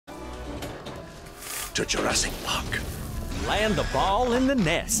to Jurassic Park. Land the ball in the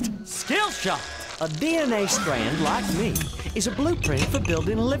nest. Skill shot. A DNA strand like me is a blueprint for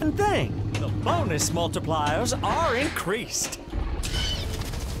building a living thing. The bonus multipliers are increased.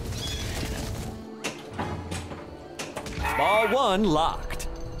 Ball 1 locked.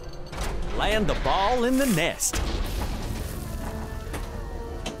 Land the ball in the nest.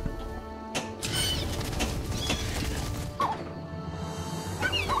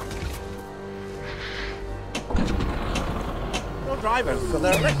 No drivers, so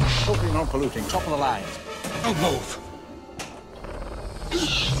they're electric, totally non-polluting, top of the line. Don't move.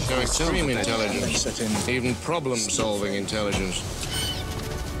 They're extreme intelligence, even problem-solving intelligence.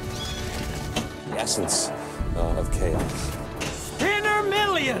 The essence of chaos. Spinner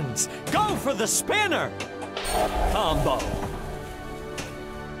millions! Go for the spinner! Combo.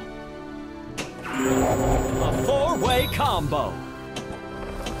 A four-way combo.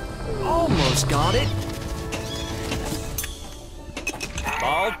 Almost got it.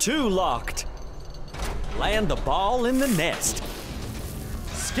 Ball 2 locked. Land the ball in the nest.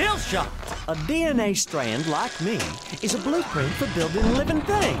 Skill shot. A DNA strand like me is a blueprint for building a living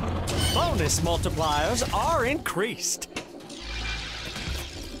thing. Bonus multipliers are increased.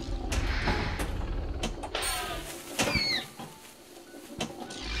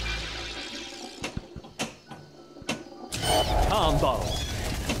 Combo.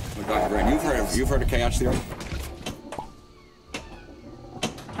 Dr. Green, you've heard of chaos theory?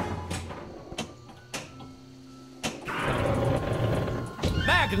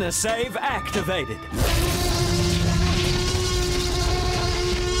 Magna save activated.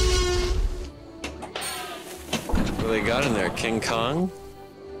 What they got in there, King Kong?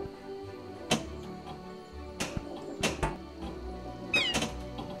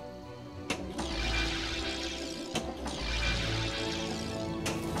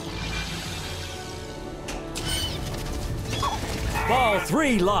 Ball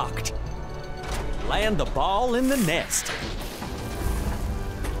 3 locked. Land the ball in the nest.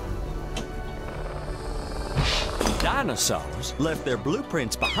 Dinosaurs left their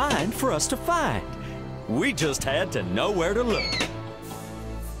blueprints behind for us to find. We just had to know where to look.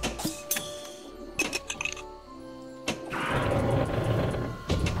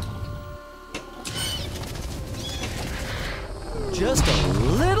 Just a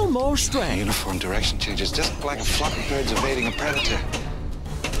little more strength. Uniform direction changes, just like a flock of birds evading a predator.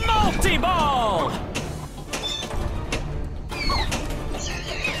 Multi-ball!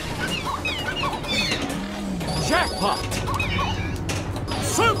 Jackpot!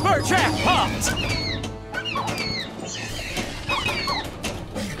 Super jackpot!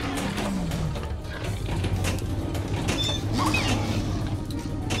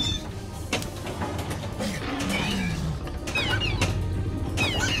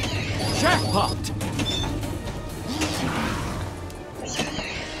 Jackpot!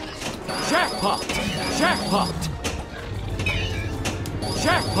 Jackpot! Jackpot!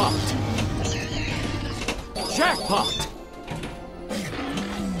 Jackpot! Jackpot!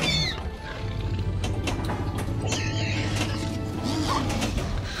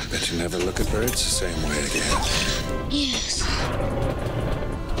 Bet you never look at birds the same way again. Yes.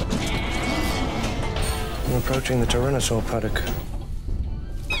 We're approaching the Tyrannosaur paddock.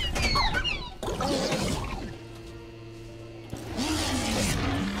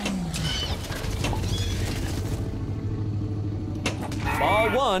 Ball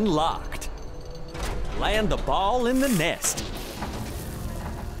 1 locked. Land the ball in the nest.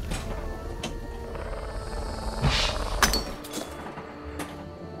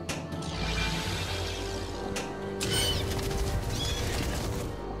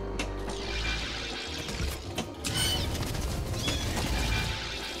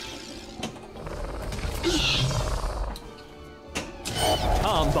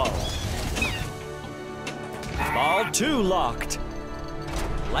 Combo. Ball 2 locked.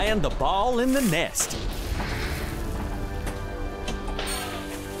 Land the ball in the nest.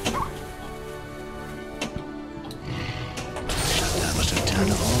 That must have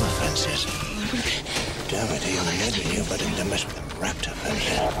turned all the fences. Davity on the edge of you, but in the mess with the raptor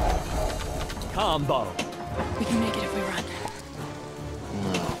fences. Combo. We can make it if we run.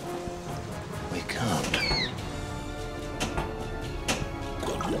 No, we can't.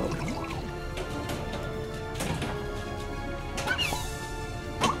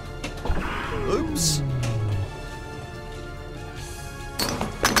 Oops.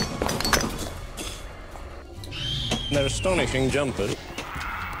 They're astonishing jumpers.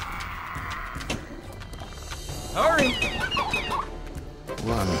 Hurry.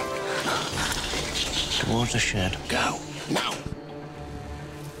 Run. Towards the shed. Go. Now.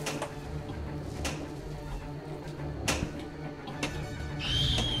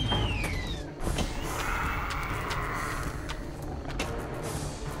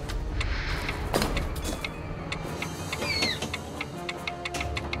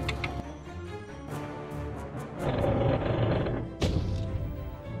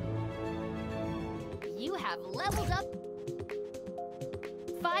 have leveled up.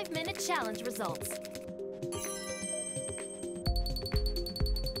 5-minute challenge results.